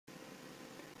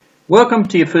Welcome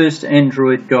to your first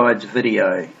Android Guides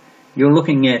video. You're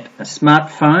looking at a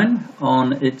smartphone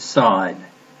on its side,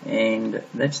 and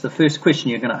that's the first question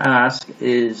you're going to ask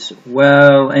is,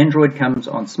 well, Android comes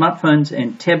on smartphones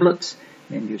and tablets,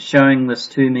 and you're showing this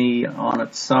to me on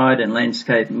its side in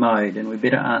landscape mode, and we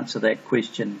better answer that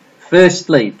question.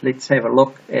 Firstly, let's have a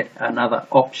look at another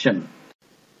option.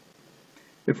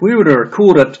 If we were to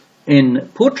record it in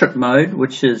portrait mode,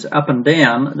 which is up and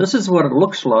down, this is what it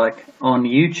looks like on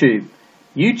YouTube.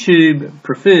 YouTube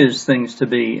prefers things to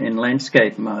be in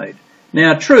landscape mode.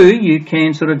 Now, true, you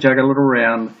can sort of juggle it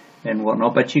around and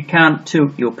whatnot, but you can't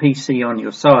tilt your PC on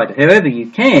your side. However,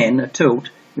 you can tilt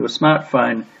your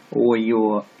smartphone or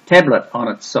your tablet on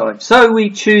its side. So we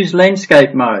choose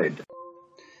landscape mode.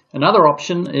 Another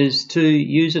option is to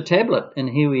use a tablet, and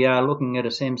here we are looking at a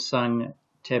Samsung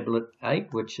Tablet 8,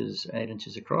 which is 8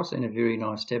 inches across, and a very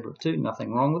nice tablet too,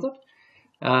 nothing wrong with it.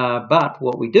 But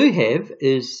what we do have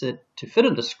is that to fit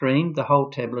in the screen, the whole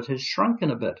tablet has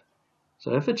shrunken a bit.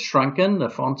 So if it's shrunken, the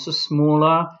fonts are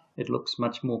smaller, it looks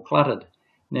much more cluttered.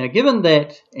 Now, given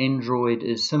that Android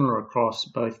is similar across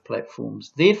both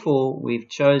platforms, therefore we've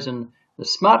chosen the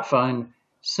smartphone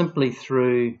simply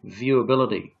through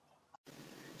viewability.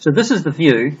 So this is the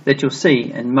view that you'll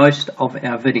see in most of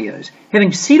our videos.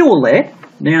 Having said all that,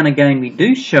 now and again we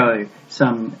do show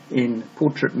some in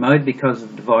portrait mode because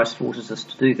the device forces us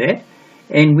to do that.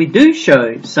 And we do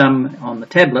show some on the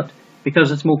tablet because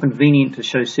it's more convenient to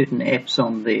show certain apps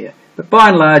on there. But by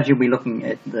and large you'll be looking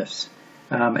at this.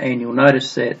 And you'll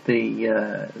notice that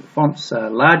the fonts are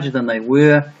larger than they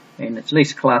were and it's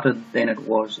less cluttered than it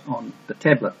was on the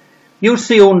tablet. You'll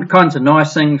see all kinds of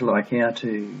nice things like how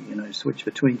to switch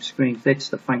between screens. That's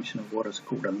the function of what is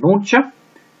called a launcher.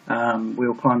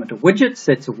 We'll climb into widgets.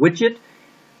 That's a widget.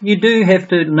 You do have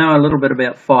to know a little bit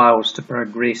about files to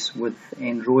progress with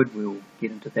Android. We'll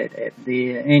get into that app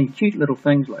there. And cute little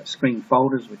things like screen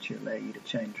folders, which allow you to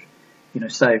change,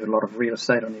 save a lot of real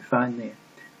estate on your phone there.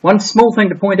 One small thing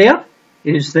to point out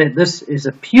is that this is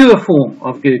a pure form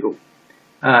of Google,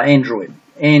 Android.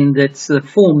 And it's the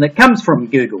form that comes from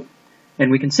Google. And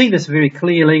we can see this very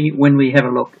clearly when we have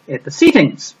a look at the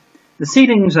settings. The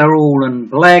settings are all in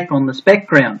black on this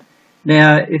background.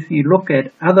 Now, if you look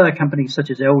at other companies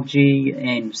such as LG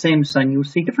and Samsung, you'll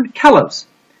see different colours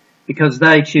because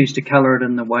they choose to colour it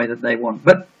in the way that they want.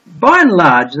 But by and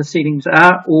large, the settings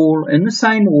are all in the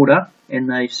same order and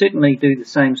they certainly do the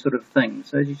same sort of thing.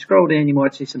 So as you scroll down, you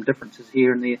might see some differences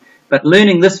here and there. But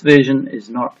learning this version is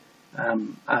not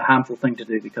a harmful thing to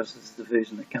do because this is the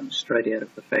version that comes straight out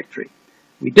of the factory.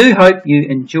 We do hope you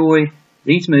enjoy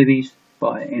these movies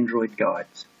by Android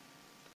Guides.